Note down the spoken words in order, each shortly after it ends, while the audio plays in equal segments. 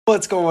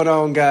What's going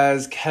on,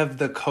 guys? Kev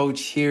the Coach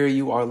here.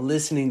 You are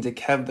listening to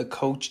Kev the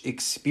Coach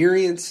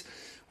Experience.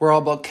 We're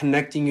all about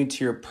connecting you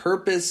to your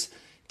purpose,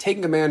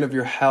 taking command of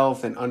your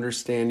health, and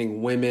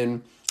understanding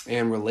women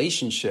and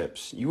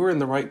relationships. You are in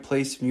the right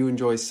place if you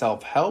enjoy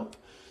self-help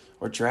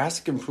or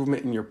drastic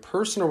improvement in your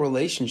personal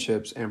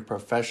relationships and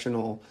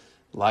professional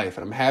life.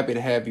 And I'm happy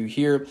to have you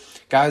here.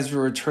 Guys, if you're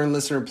a return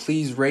listener,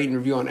 please rate and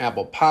review on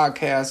Apple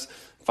Podcasts.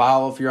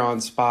 Follow if you're on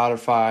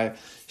Spotify.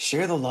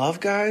 Share the love,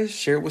 guys.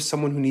 Share it with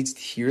someone who needs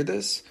to hear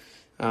this.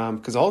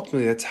 Because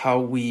ultimately, that's how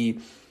we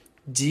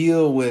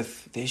deal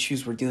with the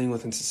issues we're dealing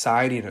with in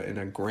society in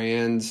a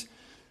grand,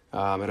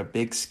 at a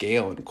big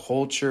scale, in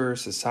culture,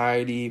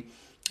 society.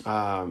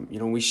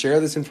 We share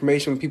this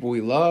information with people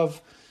we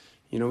love.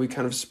 We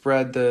kind of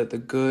spread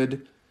the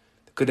good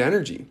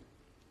energy.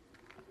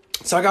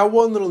 So I got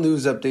one little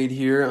news update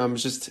here.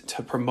 Just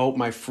to promote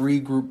my free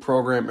group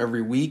program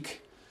every week.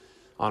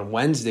 On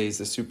Wednesdays,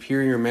 the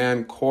Superior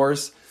Man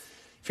course.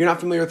 If you're not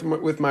familiar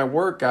with my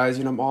work, guys,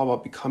 I'm all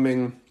about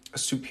becoming a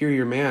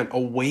superior man,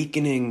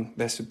 awakening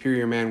that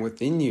superior man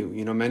within you.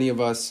 Many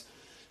of us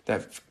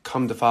that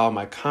come to follow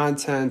my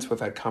content, who I've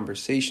had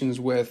conversations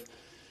with,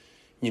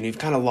 you've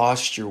kind of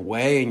lost your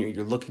way and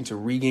you're looking to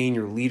regain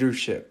your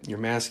leadership, your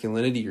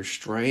masculinity, your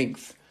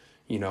strength.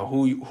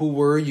 Who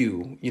were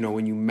you,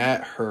 when you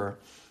met her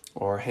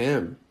or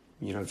him?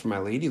 For my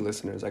lady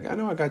listeners, I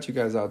know I got you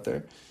guys out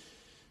there.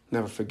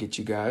 Never forget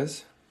you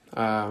guys.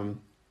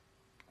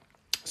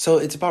 So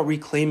it's about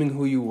reclaiming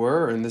who you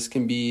were. And this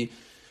can be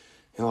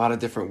in a lot of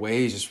different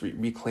ways, just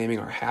reclaiming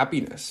our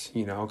happiness,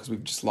 because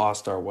we've just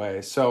lost our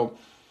way. So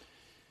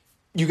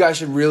you guys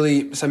should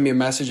really send me a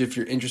message if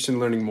you're interested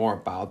in learning more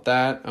about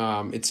that.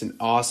 It's an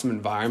awesome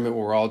environment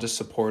where we're all just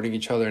supporting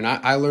each other. And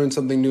I learn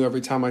something new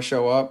every time I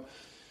show up.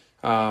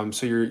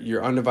 So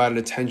your undivided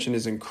attention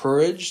is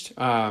encouraged.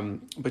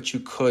 But you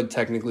could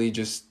technically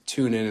just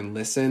tune in and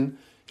listen.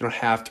 You don't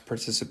have to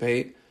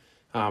participate,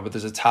 but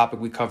there's a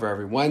topic we cover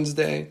every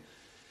Wednesday,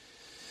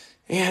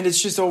 and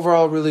it's just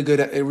overall a really good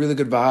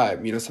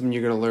vibe. Something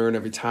you're going to learn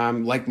every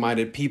time.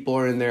 Like-minded people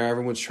are in there.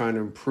 Everyone's trying to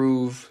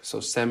improve. So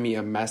send me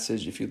a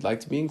message if you'd like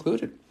to be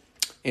included.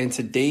 In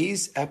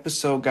today's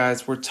episode,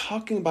 guys, we're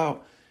talking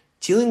about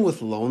dealing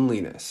with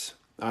loneliness,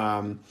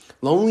 and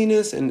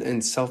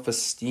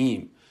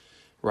self-esteem,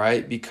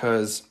 right?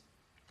 Because,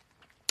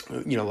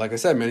 like I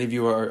said, many of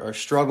you are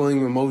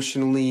struggling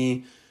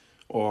emotionally,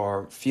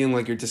 or feeling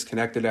like you're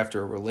disconnected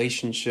after a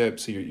relationship.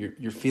 So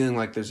you're feeling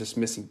like there's this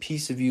missing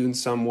piece of you in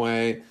some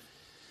way.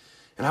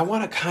 And I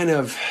want to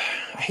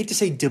I hate to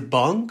say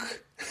debunk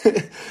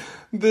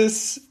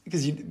this,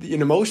 because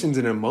an emotion's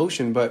an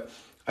emotion, but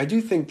I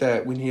do think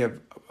that when you have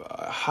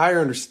a higher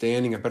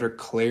understanding, a better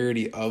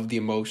clarity of the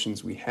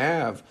emotions we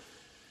have,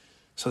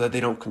 so that they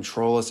don't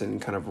control us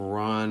and kind of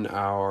run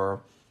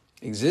our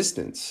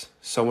existence.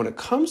 So when it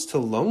comes to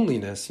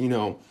loneliness,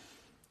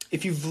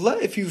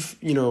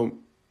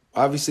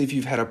 obviously, if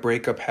you've had a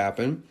breakup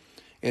happen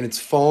and it's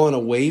fallen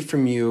away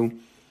from you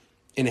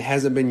and it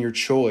hasn't been your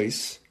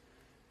choice,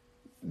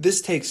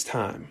 this takes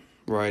time,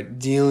 right?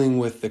 Dealing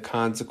with the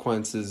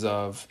consequences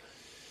of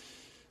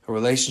a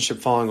relationship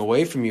falling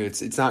away from you.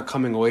 It's not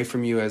coming away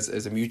from you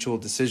as a mutual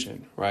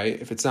decision, right?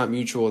 If it's not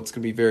mutual, it's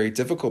going to be very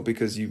difficult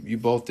because you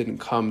both didn't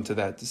come to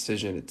that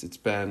decision. It's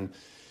been,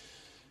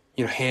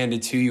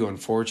 handed to you,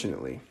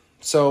 unfortunately.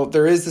 So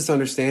there is this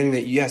understanding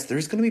that, yes,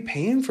 there's going to be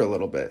pain for a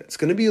little bit. It's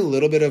going to be a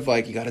little bit of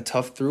like, you got to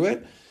tough through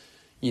it.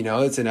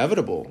 It's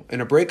inevitable.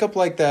 And a breakup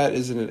like that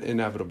is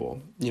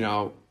inevitable.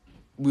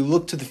 We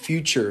look to the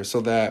future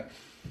so that,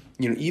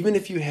 even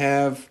if you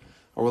have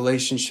a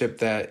relationship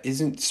that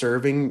isn't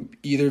serving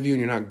either of you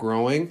and you're not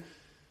growing,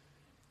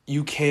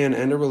 you can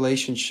end a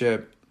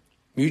relationship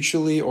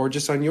mutually or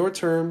just on your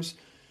terms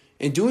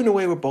and do it in a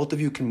way where both of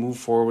you can move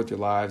forward with your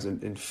lives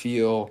and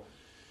feel,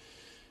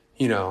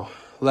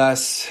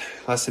 less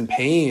in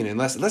pain and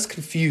less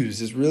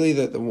confused is really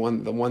the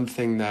one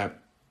thing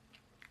that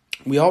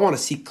we all want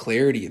to seek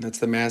clarity, and that's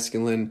the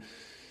masculine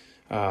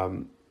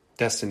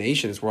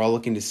destination. Is we're all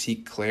looking to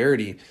seek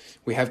clarity.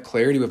 We have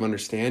clarity, we have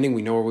understanding,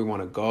 we know where we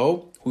want to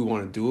go, who we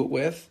want to do it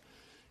with,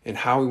 and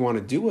how we want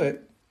to do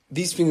it.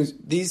 These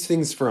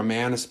things for a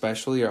man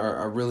especially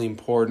are really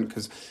important,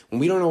 because when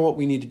we don't know what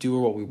we need to do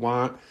or what we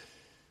want,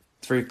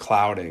 it's very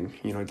clouding.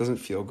 It doesn't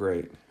feel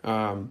great.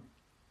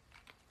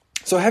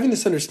 So having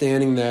this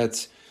understanding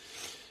that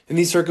in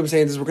these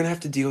circumstances, we're going to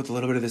have to deal with a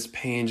little bit of this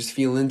pain, just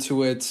feel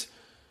into it,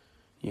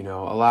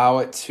 allow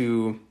it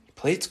to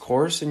play its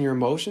course in your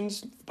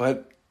emotions.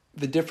 But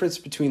the difference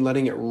between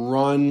letting it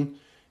run,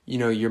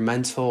 your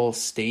mental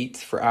state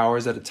for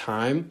hours at a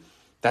time,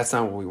 that's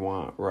not what we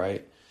want,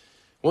 right?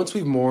 Once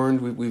we've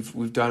mourned,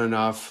 we've done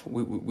enough.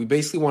 We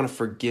basically want to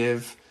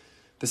forgive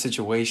the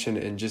situation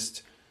and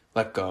just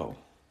let go,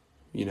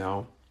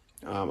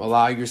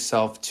 allow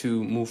yourself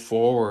to move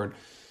forward.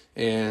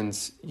 And,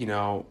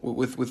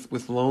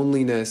 with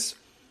loneliness,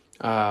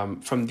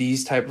 from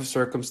these type of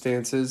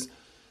circumstances,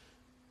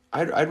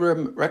 I'd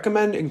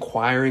recommend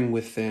inquiring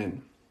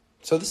within.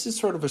 So this is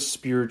sort of a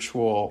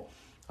spiritual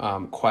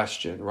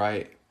question,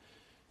 right?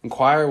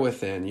 Inquire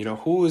within,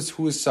 who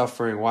is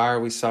suffering? Why are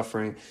we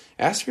suffering?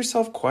 Ask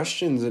yourself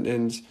questions. I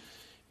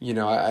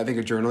think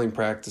a journaling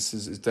practice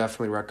is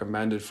definitely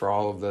recommended for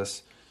all of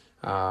this,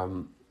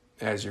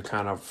 as you're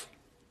kind of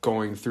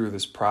going through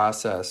this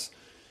process.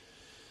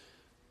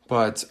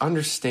 But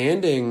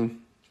understanding,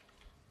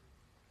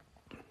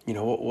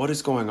 what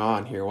is going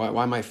on here?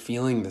 Why am I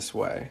feeling this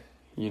way?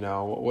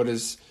 What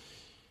is,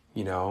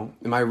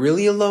 am I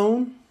really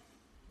alone?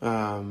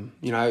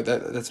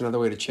 That's another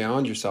way to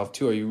challenge yourself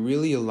too. Are you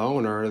really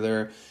alone, or are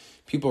there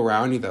people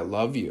around you that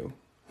love you?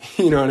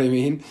 You know what I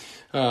mean?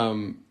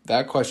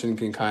 That question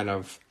can kind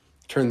of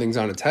turn things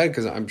on its head,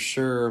 because I'm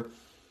sure,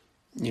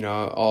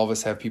 all of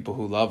us have people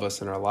who love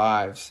us in our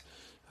lives.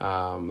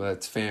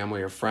 That's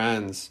family or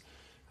friends.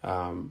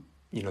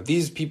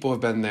 These people have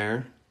been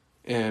there,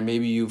 and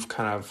maybe you've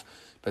kind of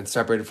been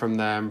separated from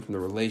them, from the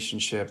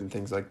relationship and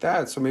things like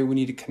that. So maybe we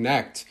need to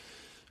connect.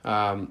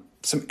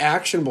 Some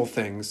actionable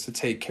things to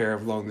take care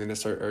of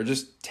loneliness, or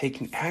just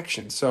taking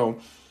action. So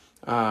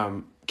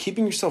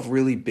keeping yourself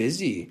really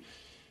busy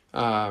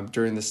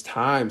during this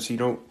time, so you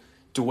don't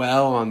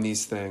dwell on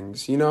these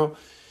things.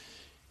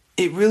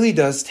 It really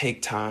does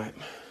take time,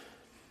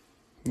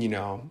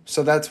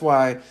 so that's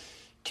why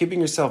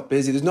keeping yourself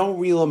busy, there's no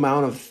real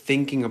amount of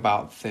thinking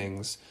about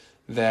things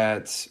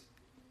that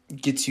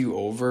gets you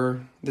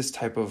over this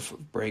type of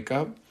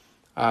breakup.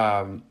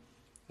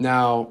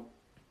 Now,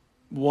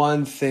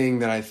 one thing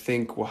that I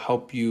think will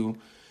help you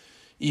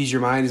ease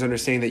your mind is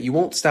understanding that you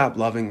won't stop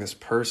loving this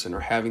person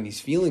or having these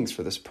feelings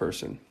for this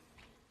person.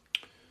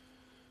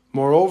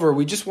 Moreover,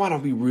 we just want to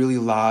be really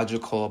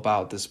logical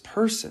about this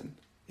person.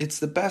 It's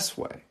the best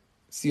way.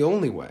 It's the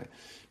only way.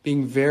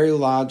 Being very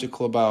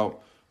logical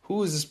about,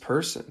 who is this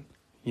person?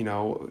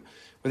 Were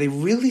they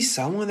really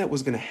someone that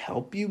was going to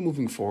help you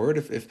moving forward?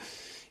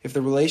 If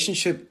the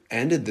relationship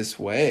ended this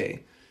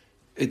way,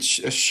 it's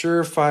a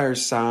surefire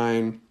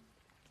sign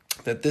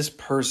that this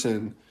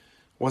person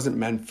wasn't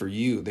meant for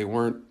you. They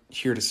weren't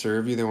here to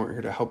serve you. They weren't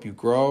here to help you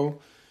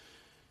grow.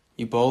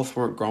 You both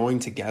weren't growing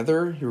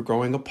together. You were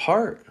growing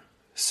apart.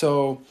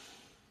 So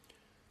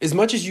as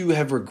much as you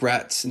have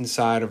regrets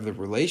inside of the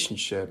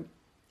relationship,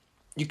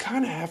 you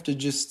kind of have to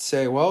just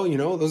say, well,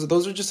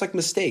 those are just like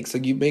mistakes.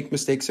 Like you make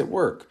mistakes at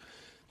work.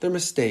 They're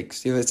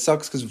mistakes. It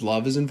sucks because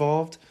love is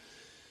involved.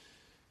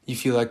 You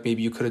feel like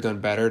maybe you could have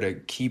done better to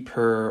keep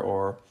her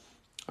or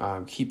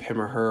keep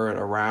him or her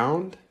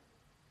around.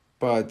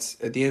 But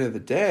at the end of the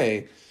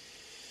day,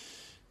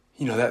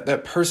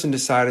 that person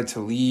decided to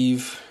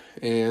leave.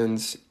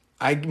 And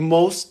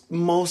most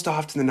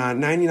often than not,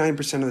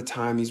 99% of the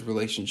time, these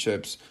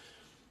relationships,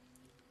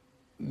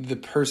 the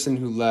person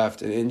who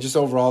left and just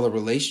overall the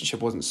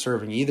relationship wasn't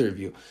serving either of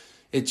you.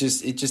 It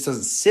just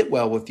doesn't sit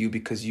well with you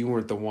because you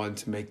weren't the one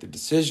to make the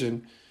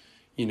decision.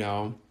 You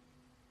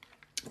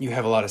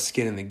have a lot of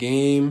skin in the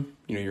game.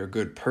 You're a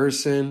good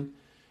person,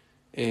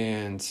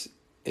 and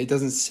it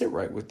doesn't sit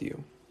right with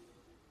you.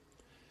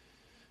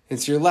 And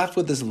so you're left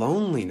with this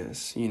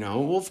loneliness,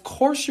 Well, of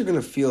course you're going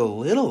to feel a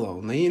little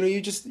lonely.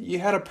 You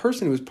had a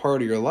person who was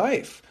part of your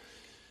life.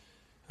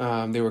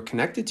 They were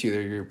connected to you.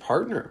 They're your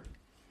partner.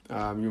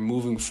 You're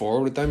moving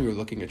forward with them. You're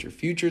looking at your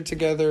future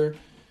together,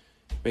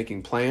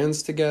 making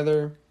plans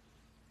together.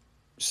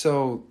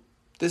 So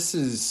this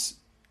is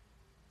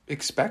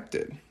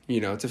expected,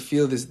 to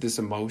feel this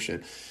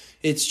emotion.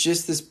 It's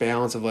just this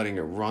balance of letting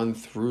it run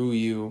through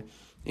you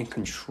and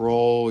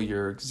control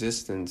your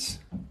existence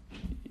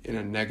in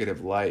a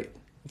negative light.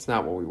 It's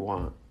not what we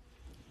want.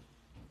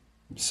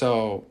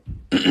 So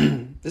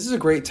this is a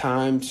great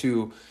time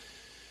to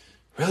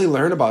really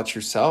learn about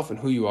yourself and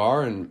who you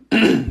are, and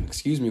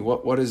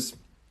what is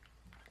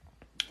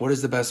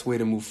the best way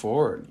to move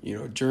forward.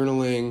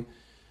 Journaling,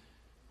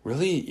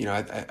 really,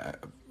 I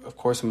of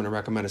course I'm going to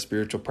recommend a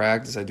spiritual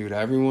practice. I do to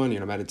everyone.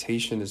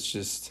 Meditation is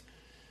just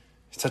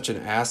such an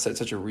asset,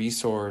 such a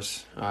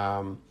resource.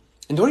 And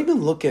don't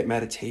even look at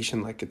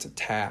meditation like it's a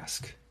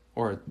task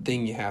or a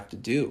thing you have to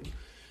do.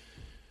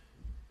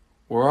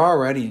 We're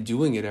already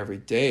doing it every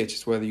day. It's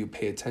just whether you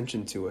pay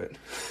attention to it.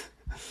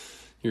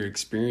 Your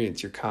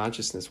experience, your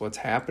consciousness, what's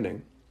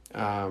happening.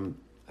 I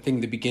think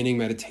in the beginning,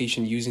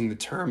 meditation, using the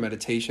term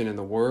meditation and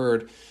the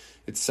word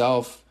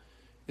itself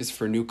is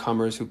for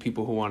newcomers,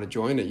 people who want to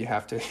join it. You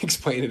have to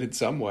explain it in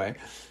some way.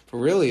 But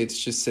really, it's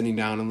just sitting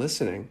down and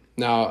listening.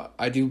 Now,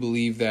 I do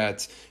believe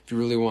that if you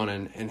really want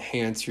to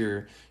enhance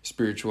your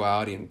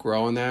spirituality and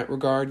grow in that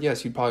regard,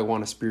 yes, you'd probably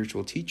want a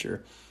spiritual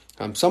teacher.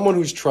 Someone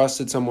who's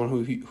trusted, someone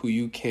who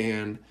you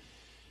can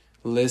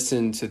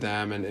listen to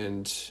them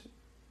and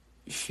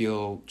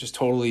feel just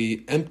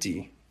totally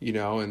empty,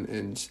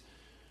 and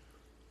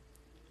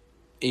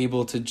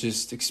able to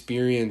just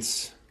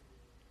experience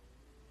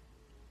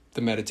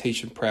the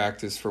meditation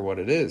practice for what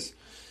it is.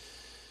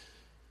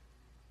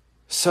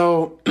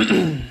 So,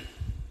 and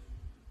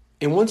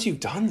once you've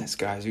done this,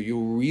 guys,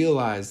 you'll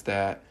realize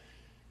that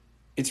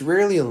it's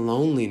rarely a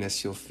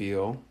loneliness you'll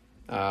feel.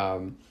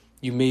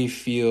 You may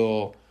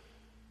feel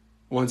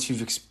once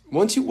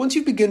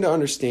you begin to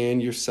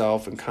understand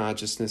yourself and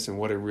consciousness and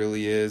what it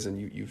really is,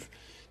 and you've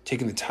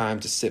taking the time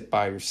to sit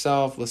by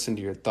yourself, listen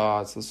to your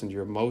thoughts, listen to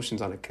your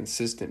emotions on a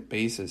consistent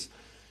basis,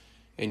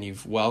 and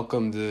you've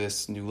welcomed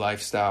this new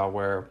lifestyle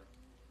where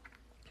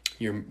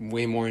you're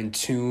way more in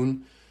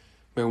tune,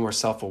 way more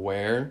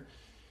self-aware,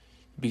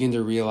 you begin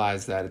to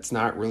realize that it's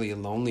not really a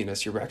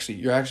loneliness. You're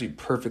actually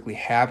perfectly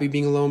happy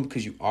being alone,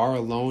 because you are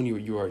alone.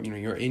 You're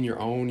in your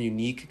own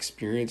unique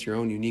experience, your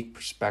own unique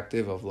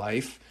perspective of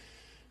life,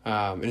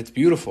 and it's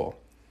beautiful.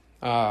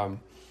 And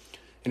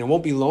it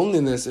won't be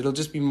loneliness. It'll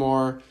just be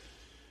more,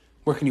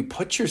 where can you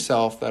put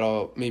yourself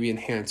that'll maybe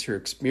enhance your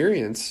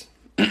experience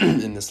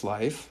in this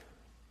life.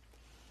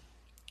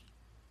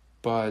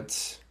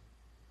 But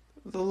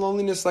the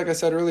loneliness, like I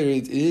said earlier,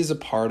 it is a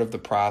part of the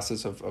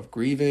process of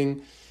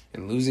grieving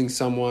and losing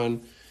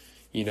someone.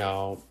 You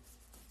know,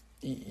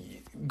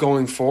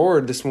 going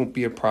forward, this won't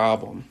be a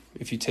problem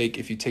if you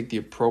take the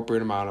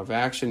appropriate amount of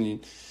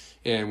action.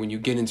 And when you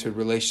get into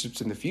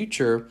relationships in the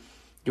future,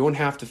 you won't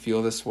have to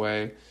feel this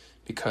way,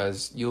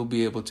 because you'll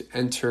be able to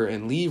enter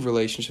and leave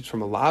relationships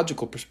from a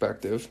logical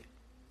perspective.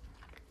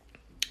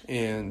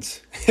 And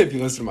if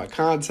you listen to my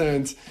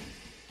content,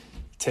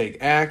 take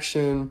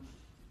action,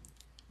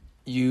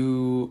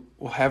 you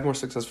will have more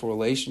successful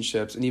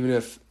relationships. And even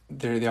if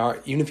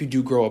even if you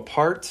do grow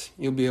apart,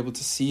 you'll be able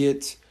to see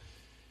it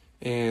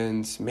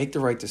and make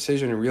the right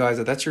decision and realize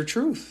that that's your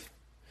truth.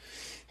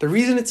 The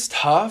reason it's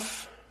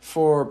tough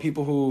for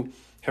people who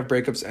have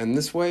breakups end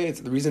this way,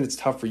 the reason it's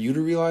tough for you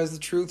to realize the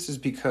truth is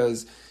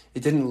because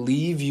it didn't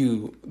leave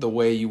you the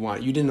way you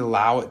want. You didn't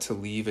allow it to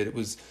leave. It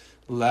was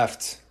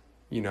left,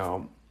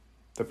 the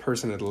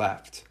person had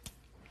left.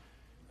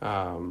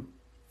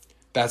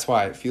 That's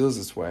why it feels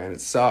this way, and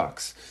it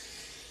sucks.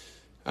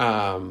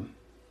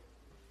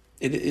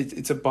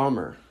 It's a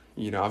bummer.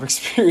 I've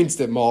experienced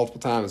it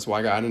multiple times. That's why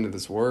I got into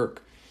this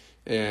work.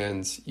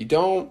 And you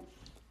don't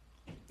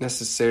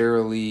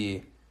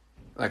necessarily,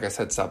 like I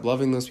said, stop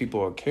loving those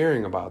people or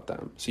caring about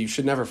them. So you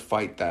should never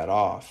fight that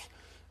off.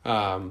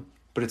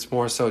 But it's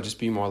more so just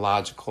being more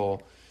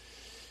logical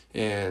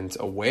and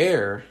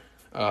aware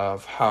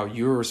of how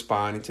you're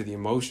responding to the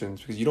emotions,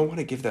 because you don't want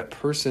to give that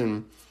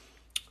person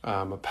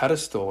a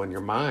pedestal in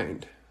your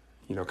mind,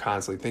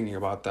 constantly thinking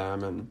about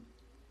them and,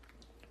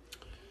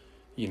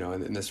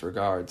 in this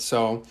regard.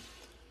 So,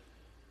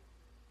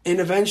 and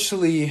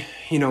eventually,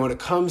 when it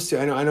comes to,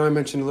 I know I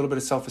mentioned a little bit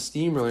of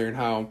self-esteem earlier, and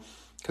how,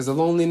 because the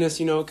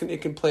loneliness,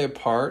 it can play a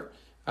part.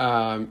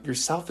 Your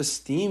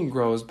self-esteem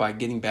grows by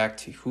getting back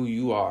to who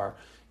you are,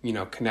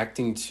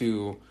 connecting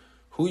to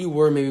who you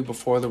were maybe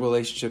before the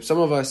relationship. Some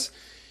of us,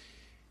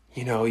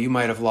 you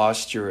might have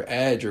lost your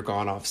edge or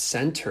gone off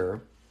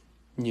center,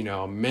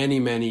 many,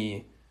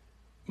 many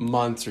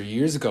months or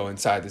years ago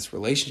inside this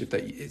relationship,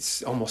 that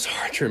it's almost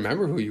hard to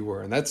remember who you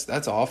were. And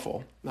that's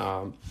awful.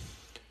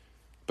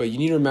 But you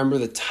need to remember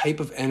the type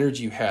of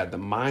energy you had, the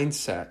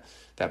mindset,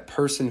 that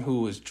person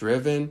who was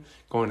driven,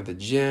 going to the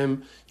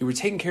gym. You were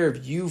taking care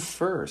of you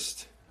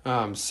first.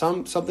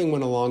 Something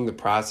went along the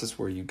process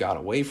where you got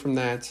away from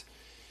that,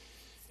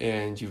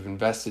 and you've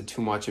invested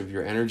too much of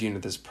your energy into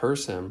this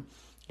person,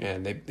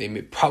 and they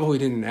probably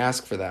didn't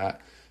ask for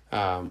that.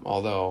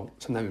 Although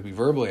sometimes we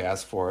verbally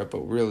ask for it, but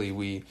really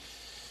we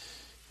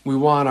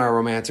want our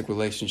romantic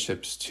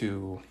relationships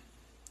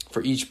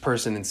for each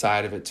person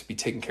inside of it to be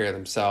taking care of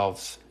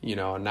themselves,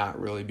 and not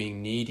really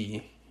being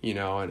needy,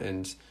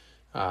 and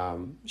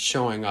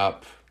showing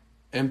up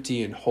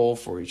empty and whole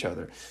for each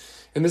other.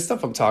 And this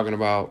stuff I'm talking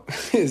about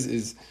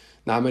is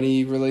not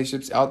many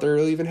relationships out there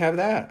really even have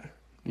that.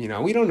 We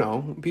don't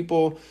know.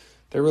 People,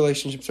 their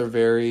relationships are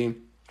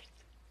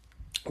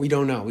we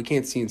don't know. We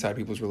can't see inside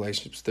people's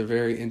relationships. They're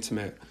very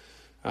intimate.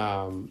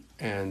 And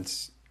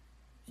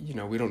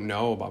we don't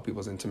know about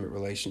people's intimate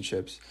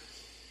relationships.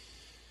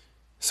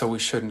 So we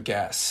shouldn't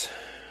guess.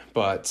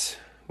 But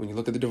when you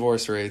look at the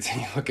divorce rates and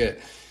you look at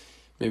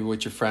maybe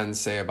what your friends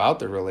say about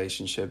their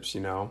relationships,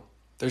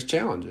 there's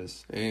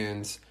challenges.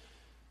 And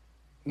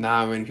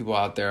not many people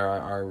out there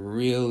are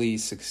really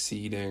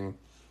succeeding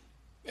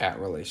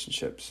at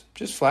relationships,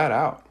 just flat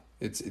out.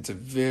 It's a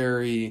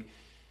very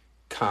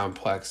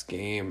complex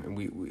game, and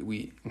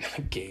we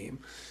not game.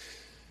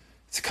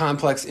 It's a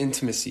complex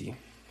intimacy,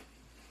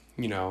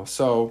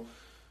 So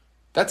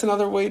that's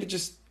another way to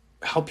just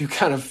help you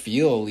kind of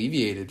feel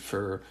alleviated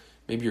for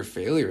maybe your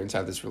failure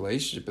inside this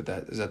relationship. But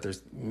that is that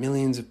there's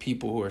millions of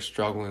people who are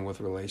struggling with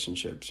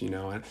relationships, and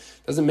it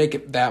doesn't make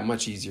it that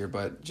much easier.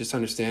 But just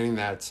understanding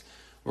that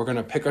we're going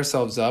to pick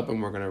ourselves up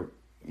and we're going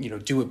to,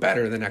 do it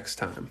better the next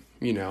time,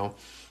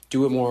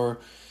 do it more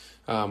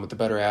with a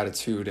better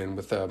attitude and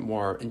with a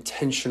more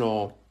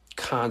intentional,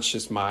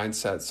 conscious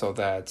mindset, so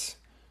that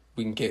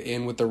we can get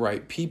in with the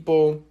right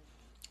people,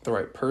 the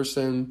right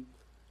person,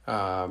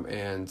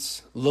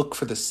 and look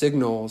for the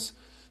signals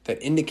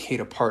that indicate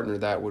a partner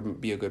that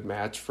would be a good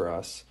match for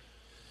us.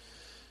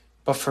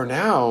 But for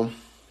now,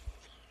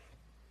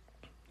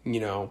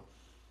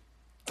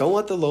 don't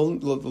let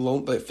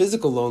the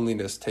physical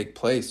loneliness take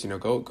place.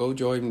 Go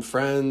join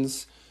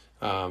friends,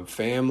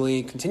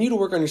 family. Continue to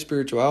work on your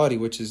spirituality,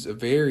 which is a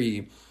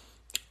very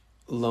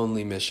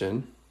lonely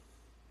mission.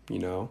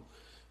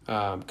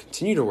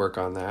 Continue to work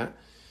on that.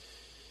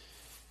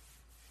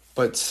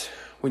 But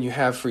when you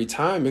have free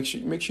time, make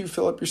sure you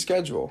fill up your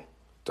schedule.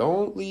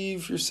 Don't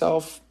leave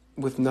yourself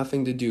with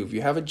nothing to do. If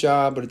you have a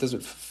job but it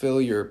doesn't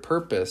fulfill your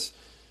purpose,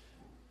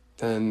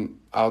 then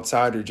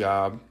outside your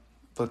job,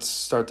 let's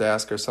start to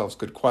ask ourselves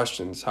good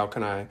questions. How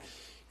can I,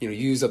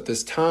 use up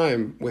this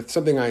time with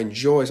something I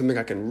enjoy, something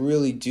I can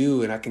really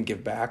do and I can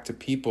give back to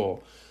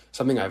people,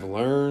 something I've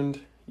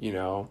learned,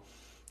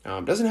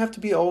 doesn't have to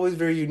be always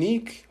very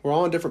unique. We're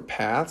all on different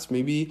paths.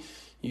 Maybe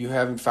you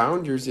haven't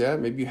found yours yet.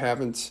 Maybe you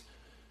haven't,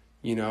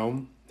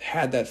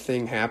 had that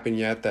thing happen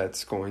yet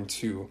that's going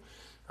to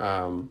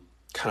kind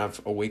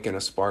of awaken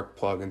a spark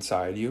plug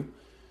inside you.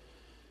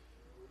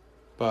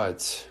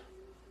 But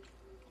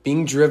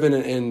being driven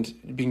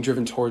and being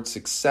driven towards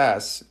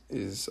success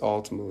is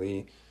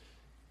ultimately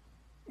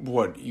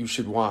what you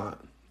should want.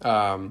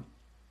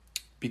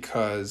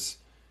 Because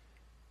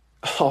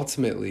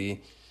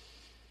ultimately,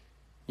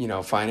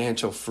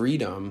 financial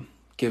freedom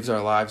gives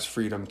our lives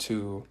freedom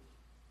to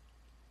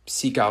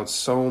seek out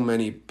so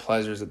many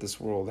pleasures that this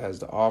world has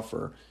to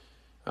offer.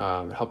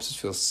 It helps us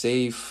feel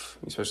safe,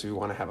 especially if we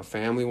want to have a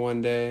family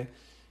one day,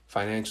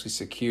 financially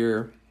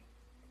secure.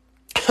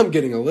 I'm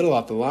getting a little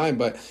off the line,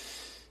 but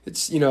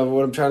it's,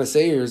 what I'm trying to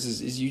say here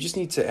is you just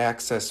need to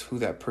access who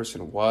that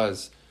person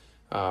was.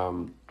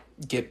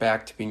 Get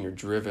back to being your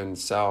driven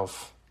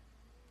self,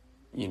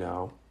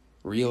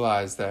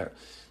 realize that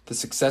the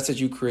success that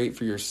you create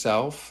for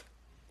yourself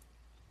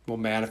will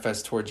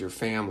manifest towards your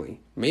family,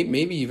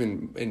 maybe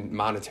even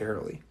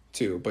monetarily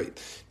too. But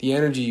the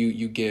energy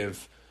you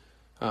give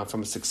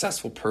from a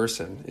successful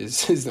person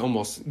is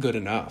almost good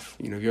enough.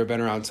 If you've ever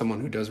been around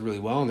someone who does really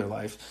well in their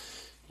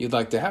life, you'd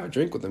like to have a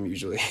drink with them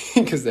usually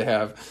because they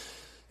have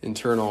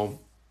internal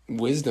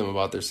wisdom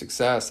about their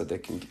success that they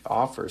can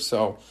offer.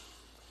 So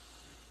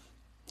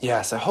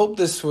yes, I hope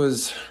this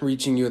was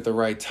reaching you at the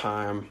right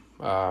time.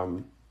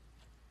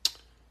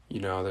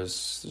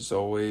 There's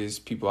always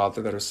people out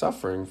there that are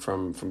suffering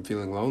from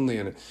feeling lonely.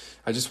 And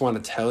I just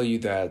want to tell you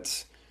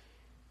that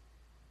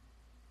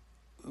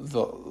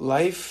the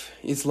life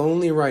is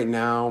lonely right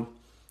now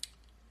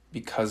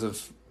because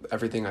of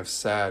everything I've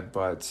said.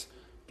 But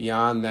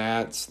beyond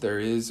that, there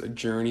is a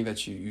journey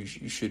that you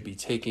should be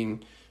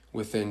taking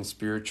within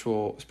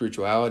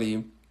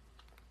spirituality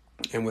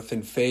and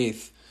within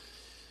faith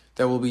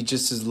that will be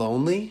just as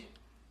lonely,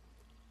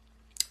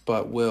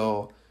 but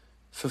will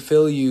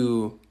fulfill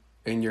you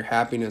in your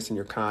happiness and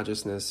your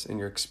consciousness and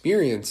your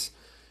experience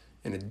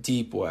in a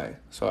deep way.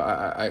 So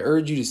I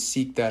urge you to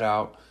seek that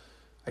out.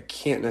 I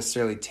can't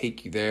necessarily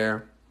take you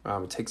there.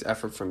 It takes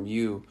effort from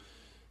you.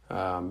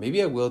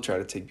 Maybe I will try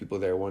to take people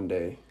there one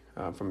day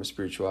from a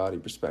spirituality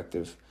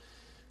perspective,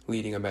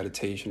 leading a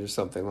meditation or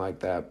something like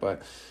that.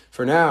 But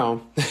for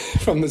now,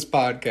 from this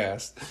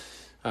podcast,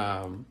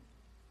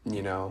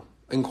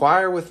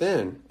 inquire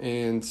within.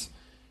 And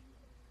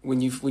when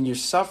you're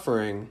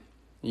suffering,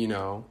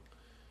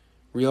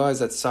 realize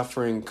that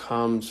suffering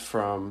comes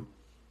from,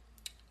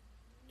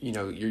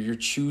 you're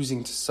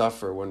choosing to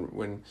suffer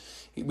when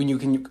you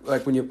can,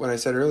 like when I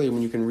said earlier,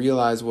 when you can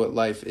realize what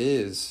life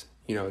is,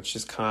 it's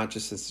just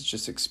consciousness, it's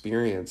just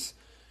experience.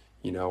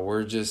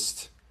 We're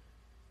just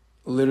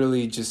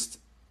literally just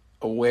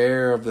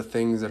aware of the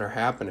things that are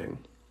happening.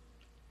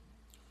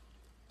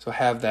 So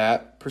have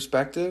that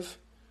perspective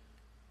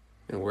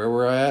and where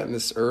we're at in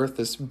this earth,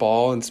 this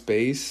ball in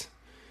space,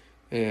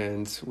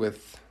 and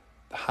with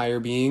the higher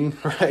being,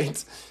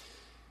 right?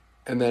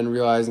 And then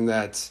realizing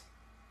that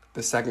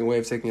the second way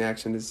of taking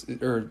action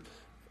or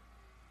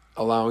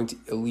allowing to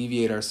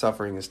alleviate our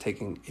suffering is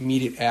taking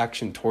immediate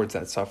action towards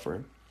that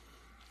suffering.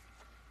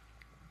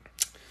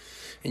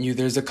 And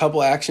there's a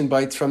couple action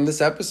bites from this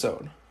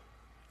episode.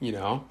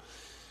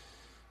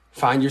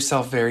 Find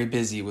yourself very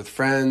busy with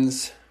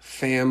friends,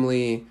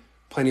 family,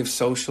 plenty of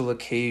social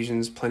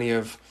occasions, plenty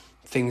of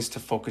things to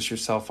focus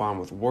yourself on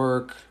with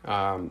work.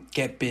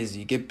 Get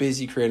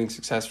busy creating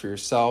success for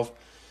yourself,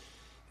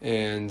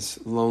 and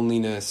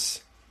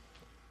loneliness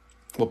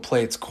will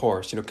play its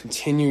course.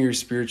 Continue your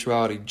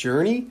spirituality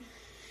journey.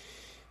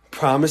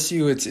 Promise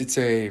you it's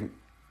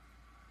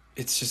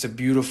just a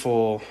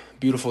beautiful,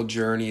 beautiful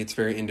journey. It's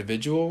very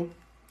individual,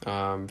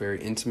 very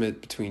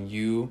intimate between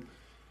you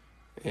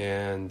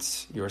and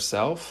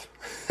yourself.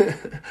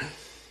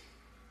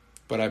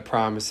 But I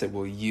promise it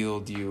will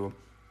yield you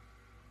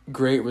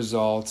great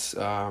results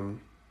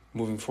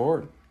moving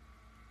forward.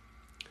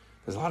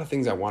 There's a lot of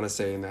things I want to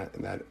say in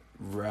that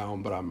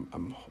realm, but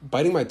I'm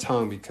biting my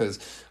tongue because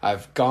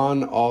I've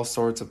gone all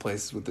sorts of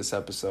places with this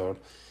episode.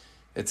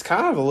 It's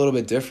kind of a little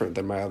bit different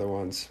than my other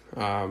ones.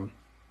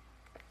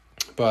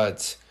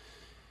 But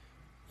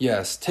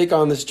yes, take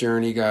on this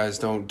journey, guys.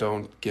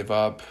 Don't give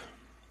up.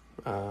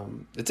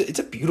 It's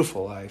a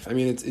beautiful life. I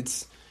mean,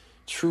 it's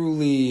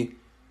truly,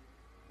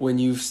 when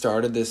you've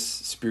started this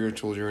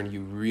spiritual journey,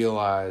 you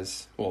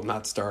realize, well,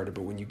 not started,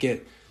 but when you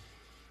get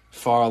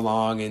far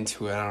along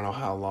into it, I don't know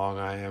how long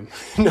I am.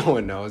 No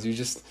one knows.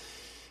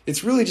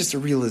 It's really just a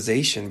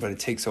realization, but it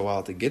takes a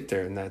while to get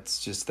there. And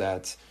that's just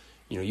that,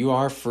 you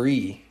are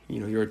free.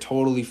 You're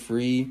totally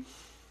free.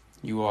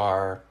 You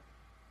are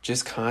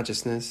just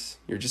consciousness.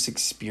 You're just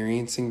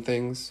experiencing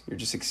things. You're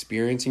just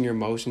experiencing your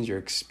emotions. You're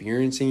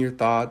experiencing your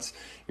thoughts.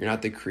 You're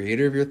not the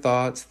creator of your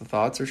thoughts. The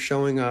thoughts are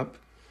showing up,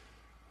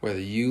 whether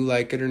you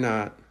like it or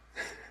not.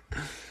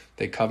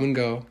 They come and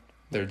go.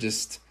 They're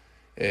just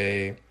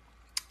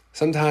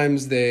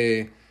sometimes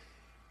they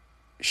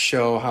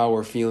show how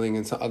we're feeling,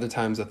 and other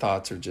times the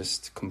thoughts are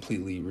just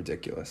completely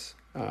ridiculous.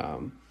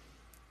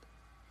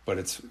 But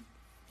it's,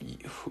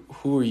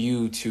 who are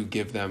you to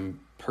give them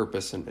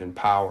purpose and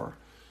power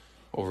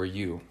over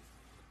you?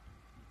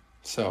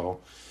 So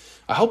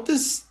I hope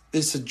this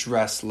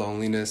addressed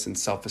loneliness and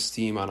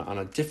self-esteem on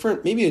a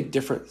different, maybe a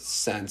different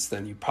sense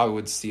than you probably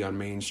would see on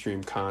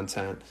mainstream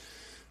content.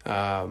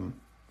 I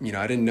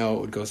didn't know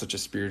it would go such a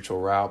spiritual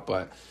route,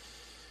 but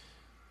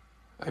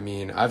I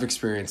mean, I've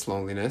experienced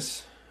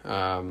loneliness,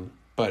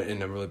 but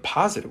in a really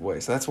positive way.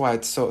 So that's why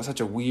it's such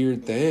a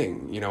weird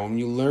thing. When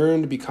you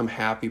learn to become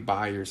happy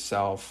by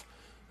yourself,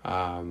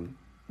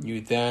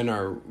 you then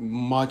are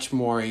much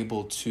more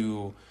able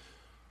to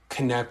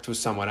connect with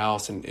someone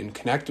else and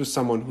connect with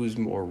someone who's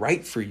more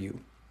right for you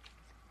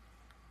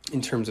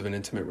in terms of an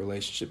intimate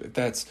relationship, if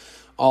that's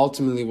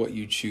ultimately what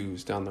you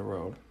choose down the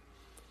road.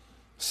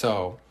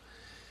 So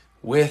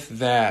with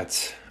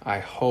that, I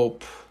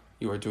hope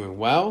you are doing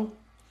well.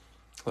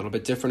 A little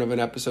bit different of an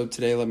episode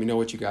today. Let me know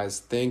what you guys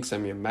think.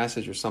 Send me a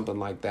message or something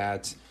like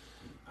that.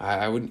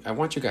 I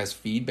want you guys'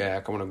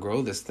 feedback. I want to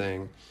grow this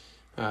thing,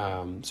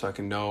 so I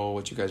can know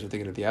what you guys are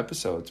thinking of the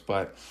episodes.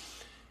 But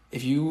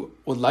if you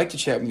would like to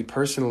chat with me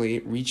personally,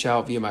 reach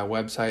out via my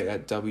website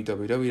at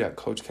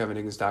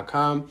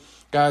www.coachkevinhiggins.com,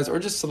 guys, or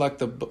just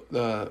select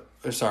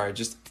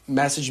just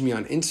message me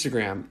on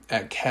Instagram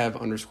at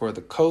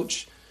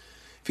kev_the_coach.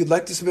 If you'd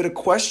like to submit a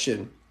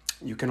question,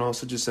 you can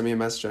also just send me a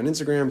message on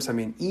Instagram, send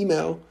me an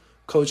email,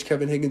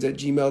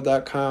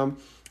 coachkevinhiggins@gmail.com,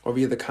 or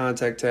via the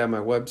contact tab on my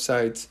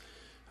website.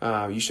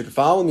 You should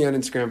follow me on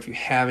Instagram if you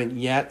haven't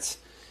yet.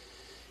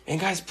 And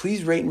guys,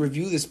 please rate and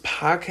review this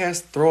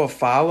podcast. Throw a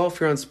follow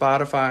if you're on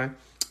Spotify.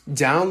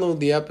 Download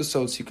the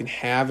episode so you can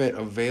have it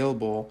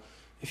available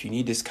if you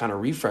need this kind of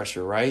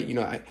refresher, right?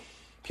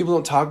 People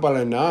don't talk about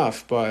it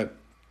enough, but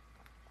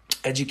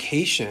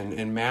education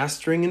and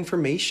mastering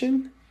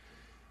information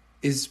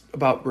is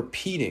about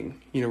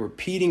repeating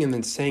and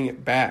then saying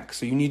it back.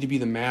 So you need to be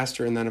the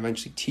master and then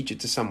eventually teach it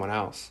to someone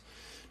else.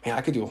 Man,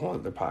 I could do a whole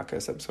other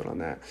podcast episode on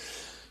that.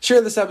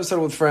 Share this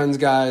episode with friends,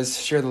 guys.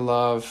 Share the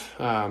love.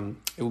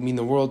 It will mean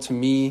the world to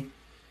me.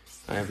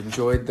 I have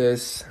enjoyed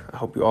this. I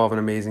hope you all have an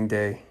amazing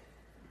day.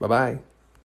 Bye-bye.